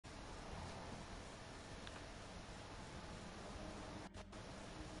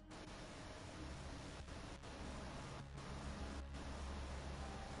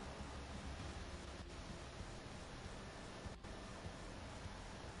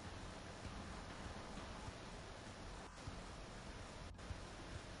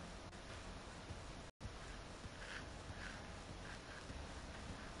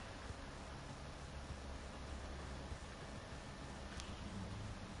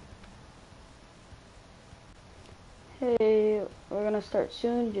we're gonna start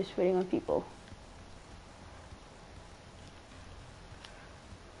soon, just waiting on people.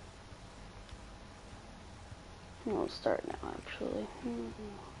 We'll start now, actually.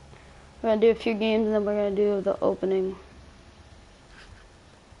 We're gonna do a few games and then we're gonna do the opening.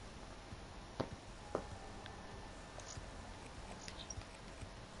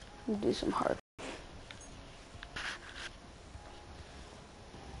 We'll do some hard.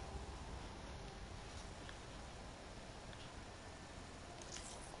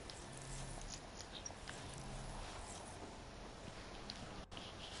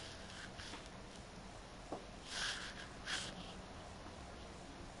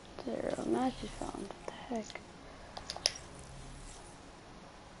 There, a match is found. What the heck?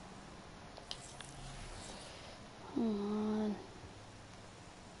 Come on.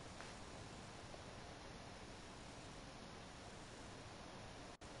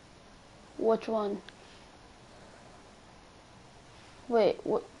 Which one? Wait,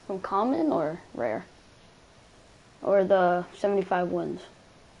 what? From common or rare? Or the 75 wins?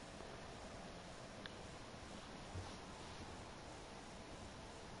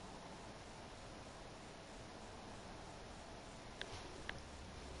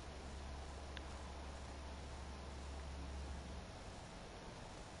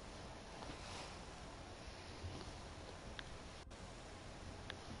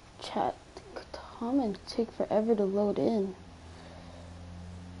 Chat, comments take forever to load in.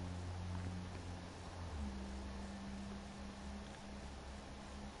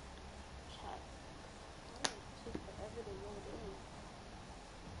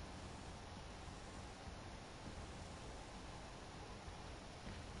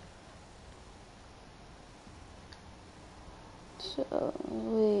 So,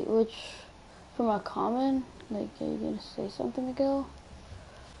 wait, which, for my comment, like, are you gonna say something, Miguel?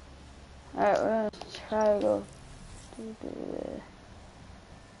 Alright, we're gonna try to go through the,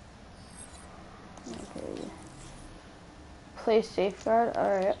 okay. Play safeguard,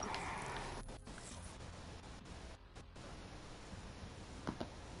 alright.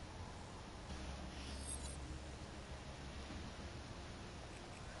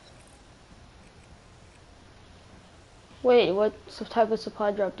 Wait, what type of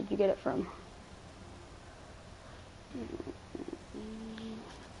supply drop did you get it from?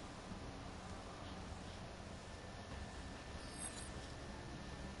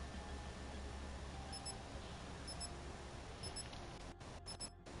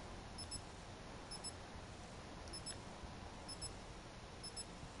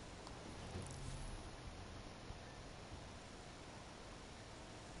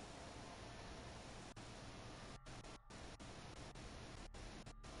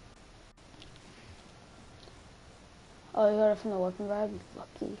 Oh, you got it from the weapon vibe?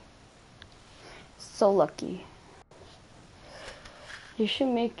 Lucky. So lucky. You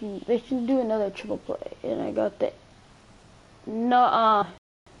should they should do another triple play. And I got the... No,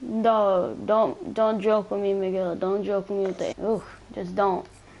 don't joke with me, Miguel. Don't joke with me with the... Ooh, just don't.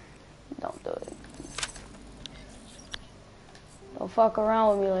 Don't do it. Don't fuck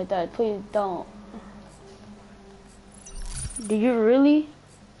around with me like that. Please don't. Do you really?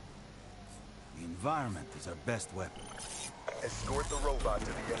 The environment is our best weapon. Escort the robot to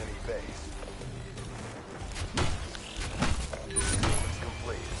the enemy base. It's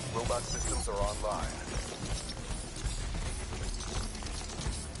complete. Robot systems are online.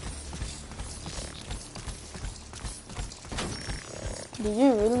 Did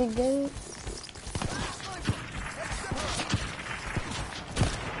you really get it?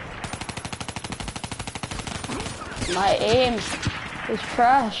 My aim is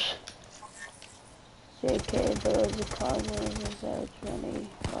trash. JK, those are causes is edge money.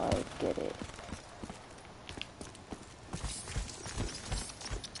 Oh, I get it.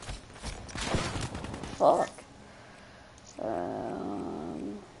 Fuck.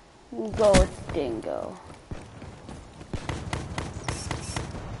 Go with Dingo.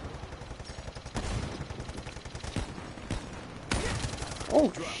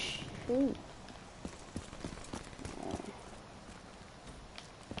 Oh, shoot.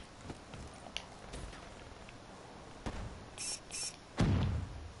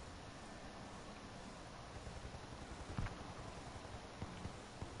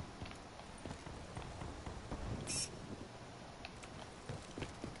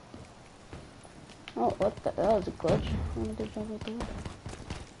 Oh, what the? That was a glitch. How did they jump right there?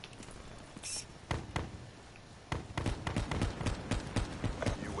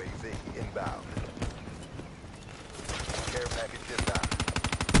 UAV inbound. Care package inbound.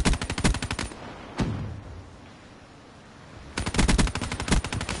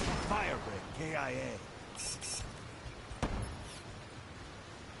 Firebreak, KIA.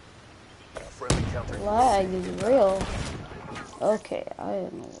 Friendly counter Lag UAV is inbound. real. Okay, I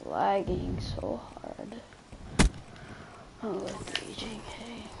am lagging so hard. Oh, with the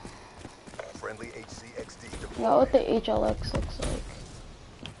AJK. Friendly HCXD Not what deployed. the HLX looks like.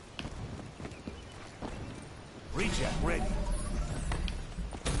 Reject ready.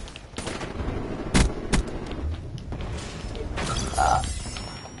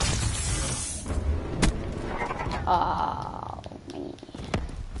 Oh, man.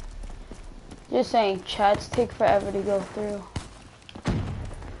 Just saying, chats take forever to go through.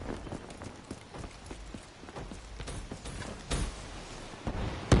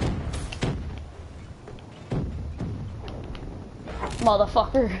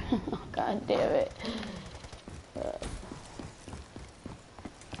 Motherfucker. God damn it.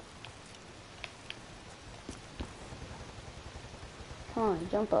 Come on,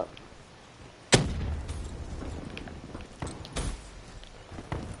 jump up.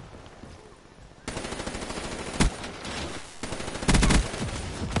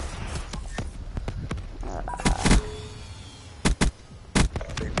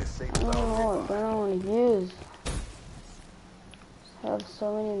 They've I disabled don't our know what robot. gun I want to use. Just have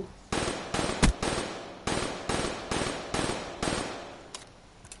so many.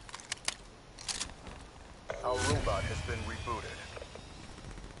 Our robot has been rebooted.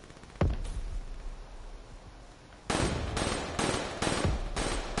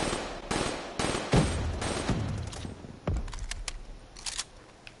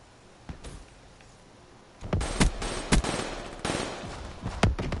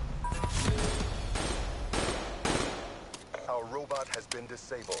 Our robot has been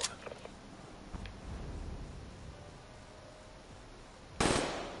disabled.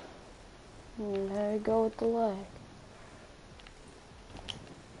 There we go with the lag.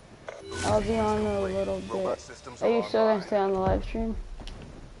 I'll be on a little Robot bit. systems Are you are still gonna online. stay on the live stream?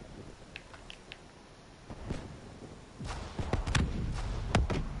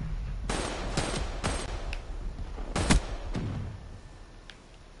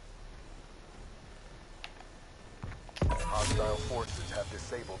 Hostile forces have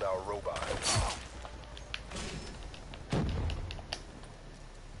disabled our robot.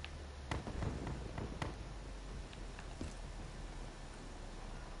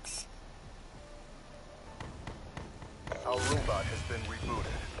 Our robot has been rebooted.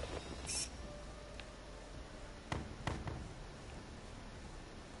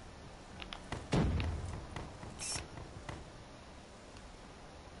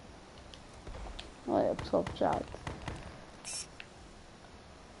 Oh, I have 12 shots.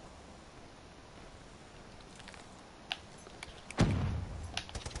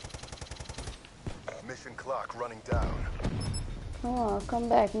 Mission clock running down. Come on, come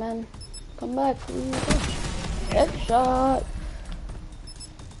back, man. Come back, please. Headshot.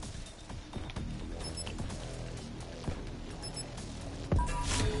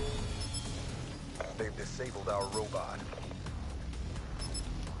 They've disabled our robot.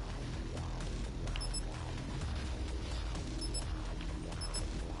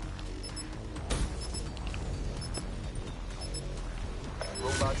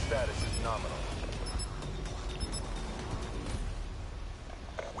 Robot status is nominal.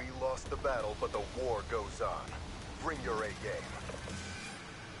 We lost the battle, but the war goes on. Bring your A game.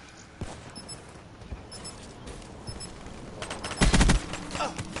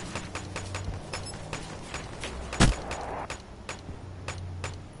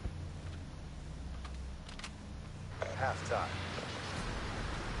 Halftime.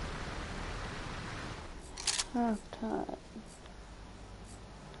 Half time.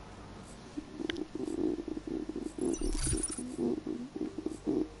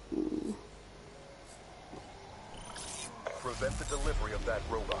 Prevent the delivery of that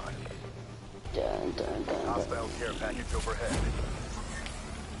robot. Dun, dun, dun, Hostile care package overhead.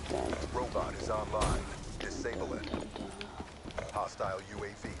 dun, Robot is online. Disable it. dun, dun. Hostile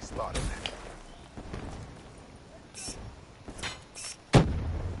UAV spotted.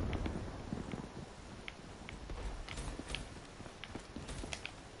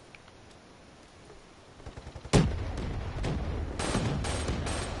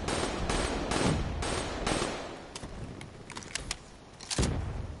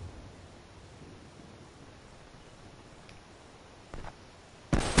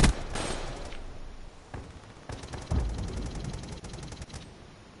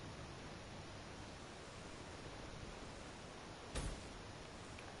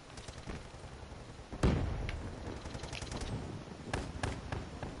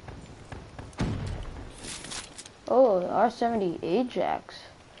 Oh, R70 Ajax.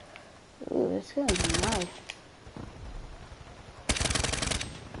 Ooh, this gun's nice.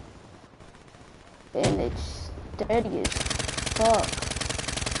 and it's steady as fuck.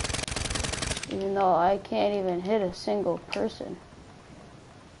 Even though I can't even hit a single person.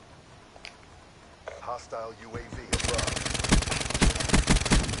 Hostile UAV above.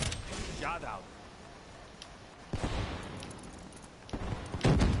 Shot out.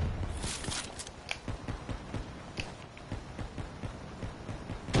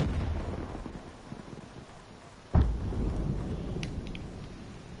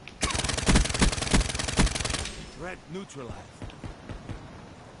 Threat neutralized.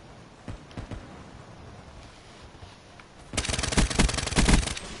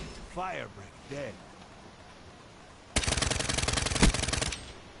 Firebreak dead.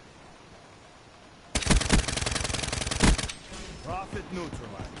 Profit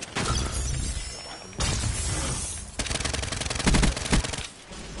neutralized.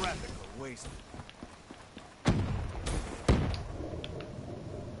 Traffic wasted.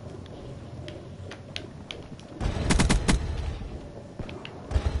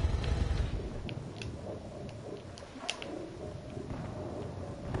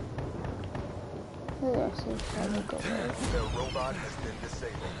 Their robot has been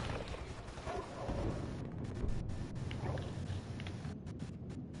disabled.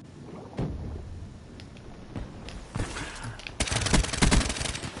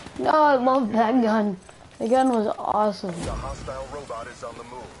 No, I love that gun. The gun was awesome. The hostile robot is on the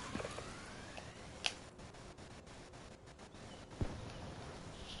move.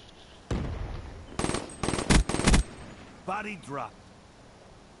 Body drop.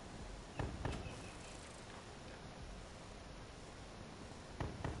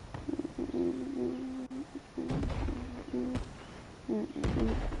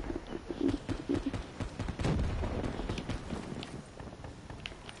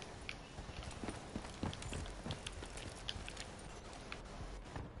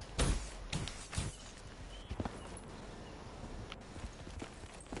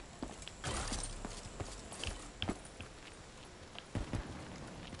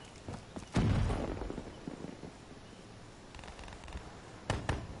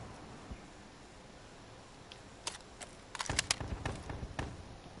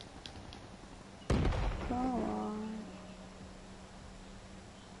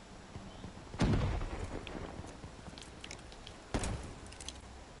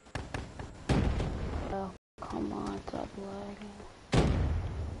 Come on, stop lagging.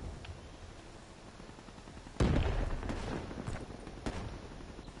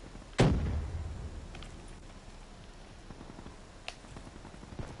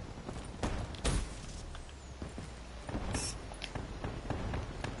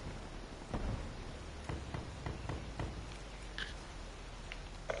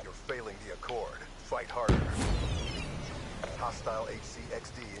 You're failing the accord. Fight harder. Hostile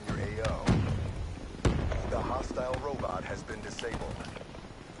HCXD in your AO. The hostile robot has been disabled.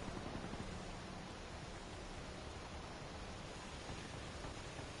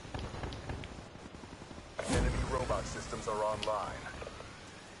 Enemy robot systems are online.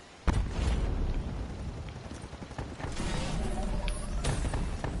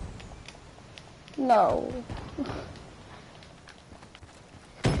 No.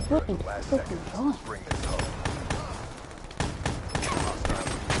 What are you Last fucking seconds. doing? Bring this home. Hostile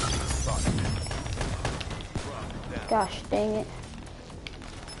spotted. Gosh dang it.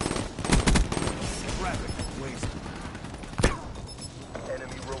 Traffic wasted.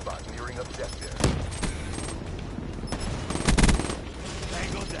 Enemy robot nearing objective.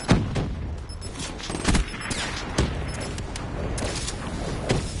 Tango down.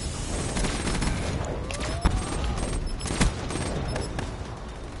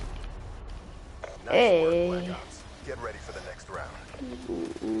 Nice Hey. work, Black Ops. Get ready for the next round.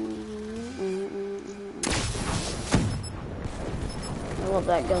 I love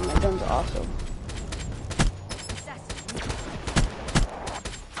that gun. That gun's awesome.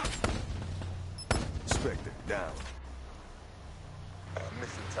 Spectre down.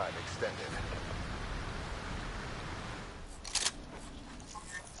 Mission time extended.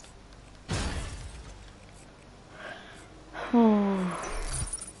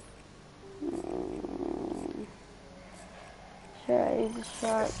 Sure, I use a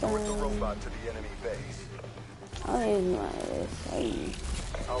Escort the shotgun. robot to the enemy base. I'll use my SIE.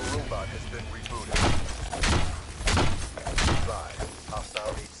 Our robot has been rebooted. Advise.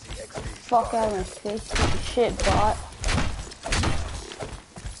 Hostile HCXD Fuck spotted. out of my face, stupid shit bot.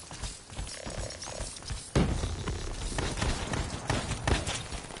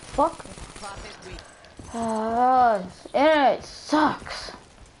 Fuck. This internet sucks.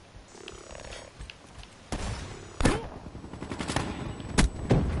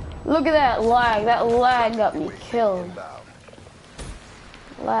 Look at that lag. That lag got me UAV killed. inbound.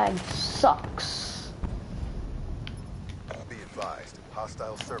 Lag sucks. Be advised,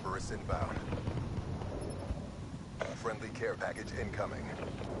 hostile Cerberus inbound. Friendly care package incoming.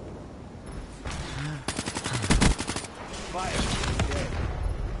 Fire. Dead.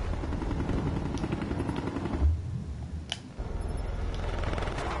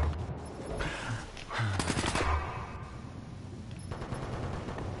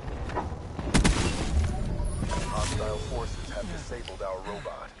 Hostile forces have disabled our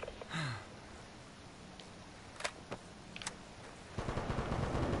robot.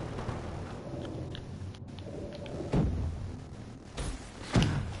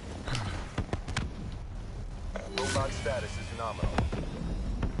 Robot status is nominal.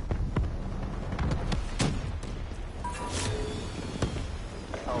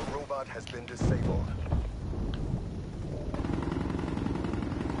 Our robot has been disabled.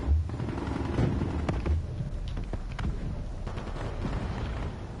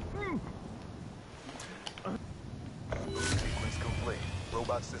 Sequence complete.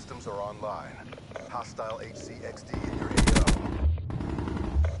 Robot systems are online. Hostile HCXD in your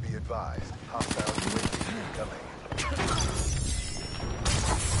AO. Be advised, hostile UAV incoming.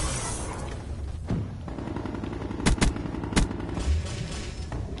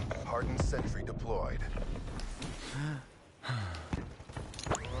 Hardened sentry deployed.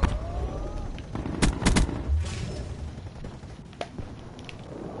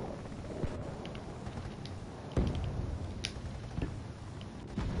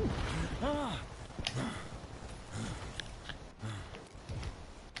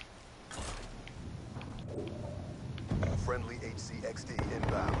 Friendly HCXD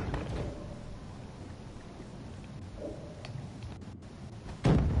inbound.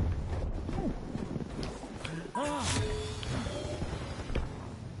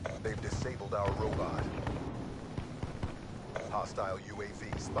 They've disabled our robot. Hostile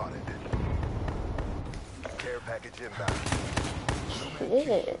UAV spotted. Care package inbound.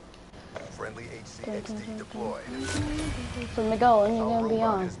 Shit. Friendly HCXD deployed. So Miguel, when you Our gonna be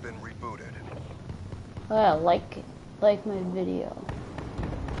robot on? has been rebooted. Oh yeah, like it. Like my video.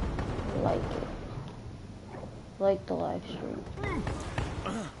 Like it. Like the live stream.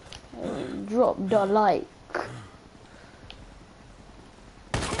 And drop the like.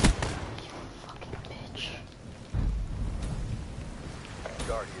 You fucking bitch.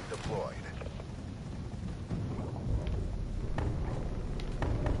 Guardian deployed.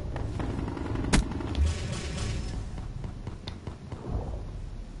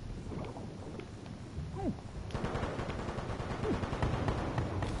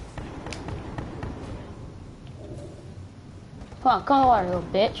 Come on, little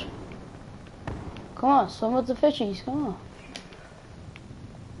bitch. Come on, swim with the fishies, come on.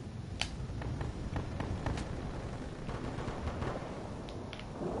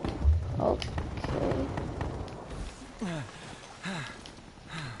 Okay.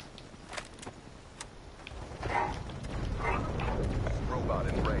 Robot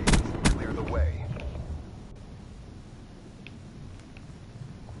in range. Clear the way.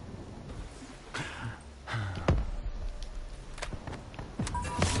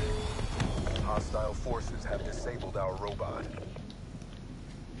 Hostile forces have disabled our robot.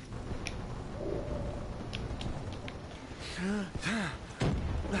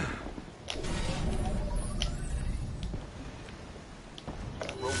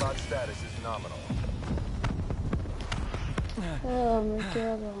 Robot status is nominal. Oh,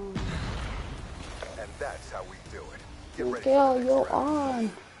 Miguel. And that's how we do it. Get ready Miguel, for the next you're round.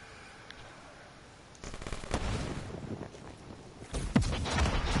 on.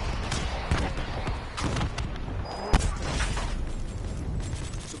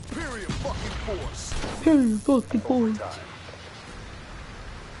 Superior fucking force. Hey, fucking boy. Overtime.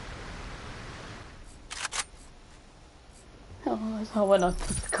 Oh, someone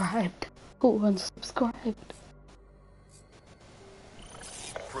unsubscribed. Who unsubscribed?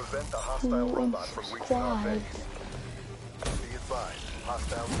 Prevent the hostile robot from reaching our Unsubscribed. base. Be advised,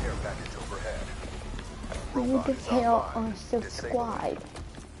 hostile care package overhead. Who Robot the is hell online. unsubscribed? Disabled.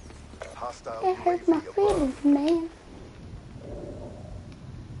 Hostile It hurt my UAV above. feelings, man.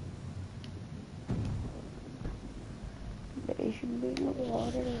 They should be in the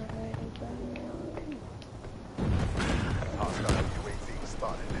water right about now. Hostile UAV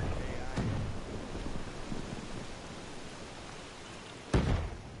spotted.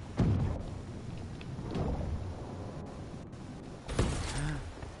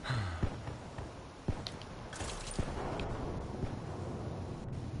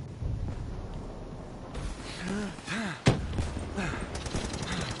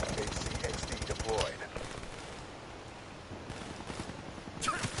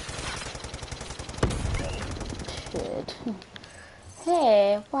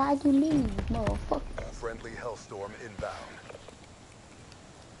 said, why'd you leave, motherfucker? Friendly Hellstorm inbound.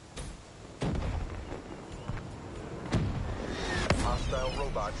 Hostile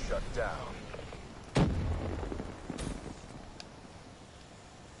robot shut down.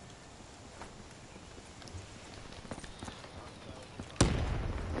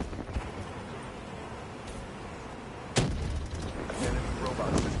 Enemy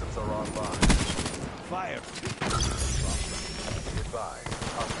robot systems are online. Fire! Be advised,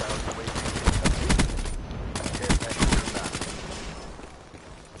 hostile UAV incoming. Get extra map.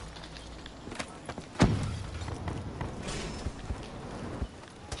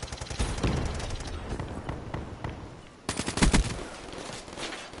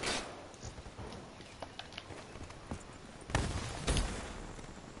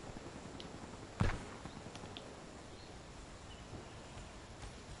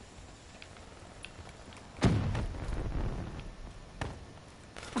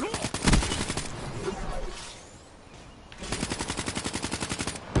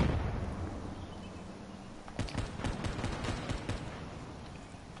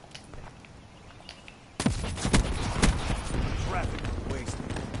 Traffic wasted.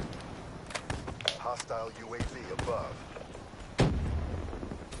 Hostile UAV above.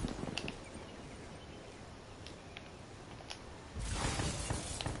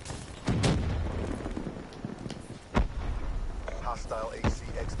 Hostile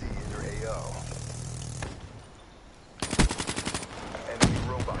HCXD in your AO. Enemy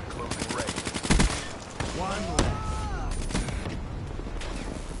robot closing range. One left.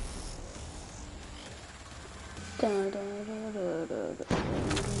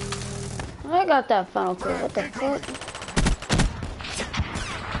 I got that final kill. What the fuck?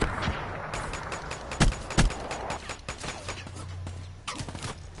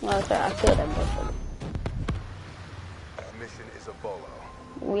 Oh, sorry, I killed that motherfucker. Mission is a bolo.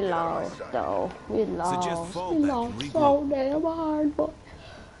 We Get out of my lost, sight. though. We Suggest lost. fall We back lost and so regroup. damn hard, boy.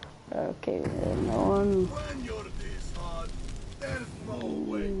 Okay, no one. When you're this hard, there's no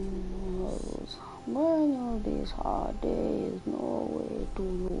way. When you're this hard, there is no way to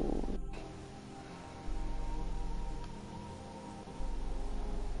lose.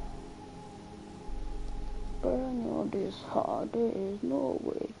 When you're this hard, there is no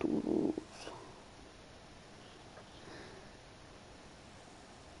way to lose.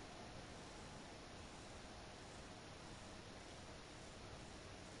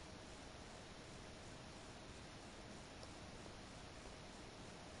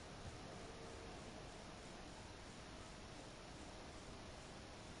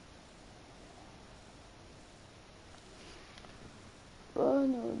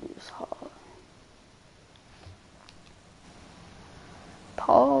 When you're this hard.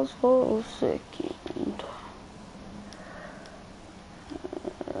 Pause for a second.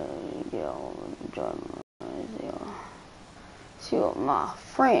 See what my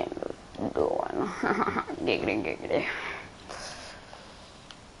friend is doing. Giggity, giggity.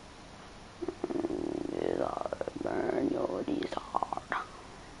 These hard, burn your these hard.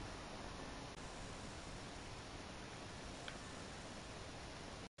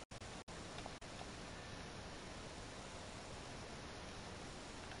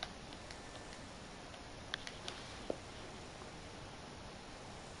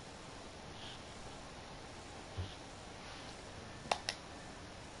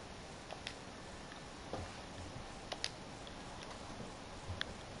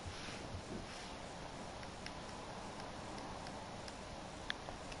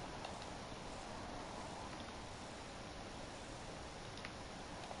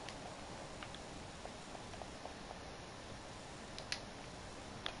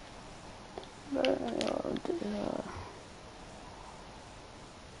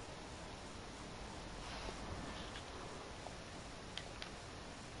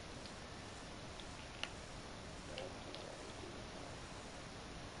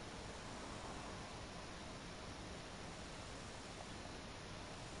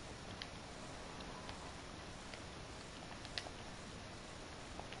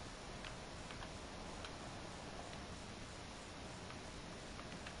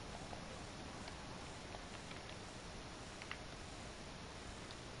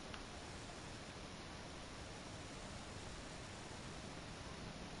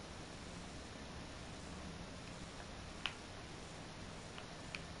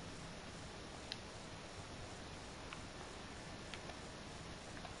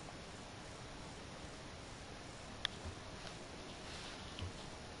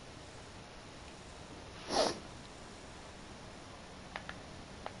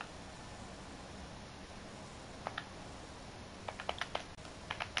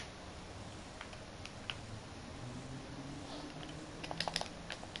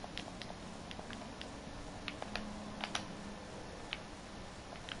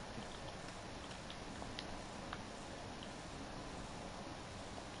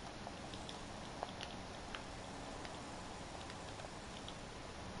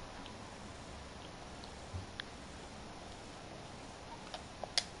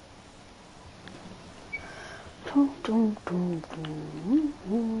 Dum, dum, dum,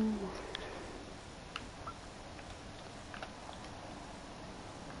 dum.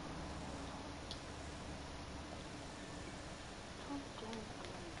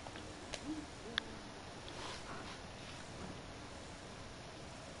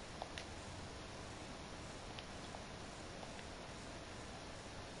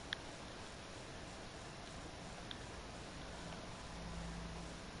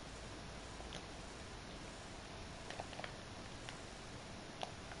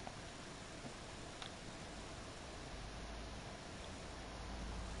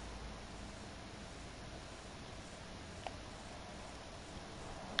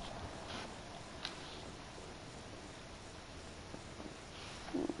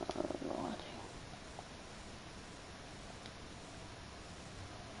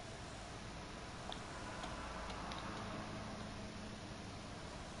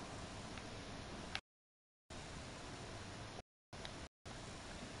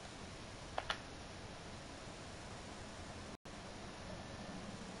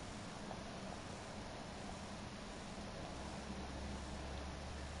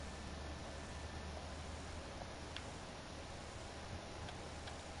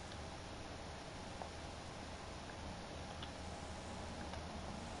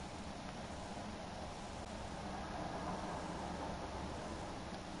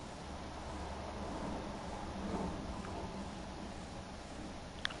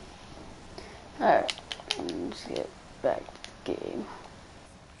 Alright, let's get back to the game.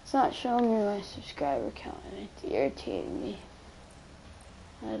 It's not showing me my subscriber count and it's irritating me.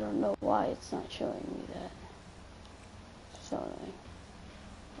 I don't know why it's not showing me that. So annoying.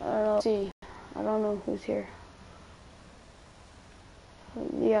 I don't know. See, I don't know who's here.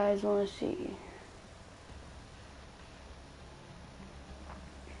 What do you guys want to see?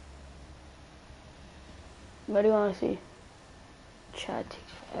 What do you want to see? Chat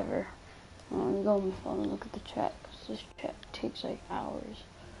takes forever. Let me go on my phone and look at the chat, because this chat takes like hours.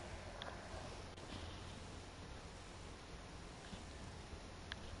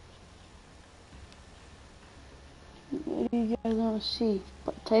 What do you guys want to see?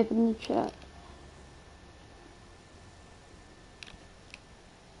 Type in the chat.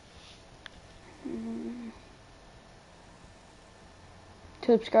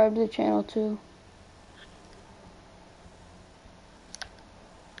 Subscribe to the channel too.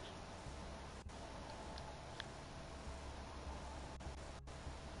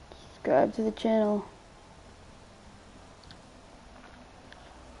 Subscribe to the channel.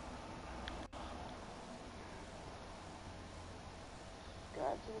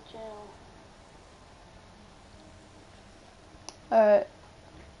 Subscribe to the channel. Alright.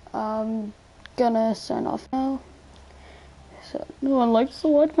 I'm gonna sign off now. So no one likes to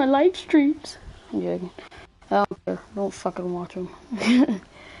watch my live streams. I'm joking. I don't care. Don't fucking watch them.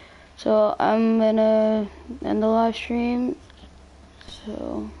 So I'm gonna end the live stream.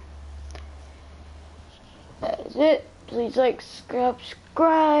 So that is it. Please like,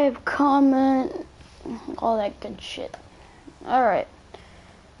 subscribe, comment, all that good shit. Alright.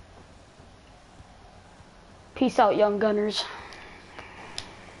 Peace out, young gunners.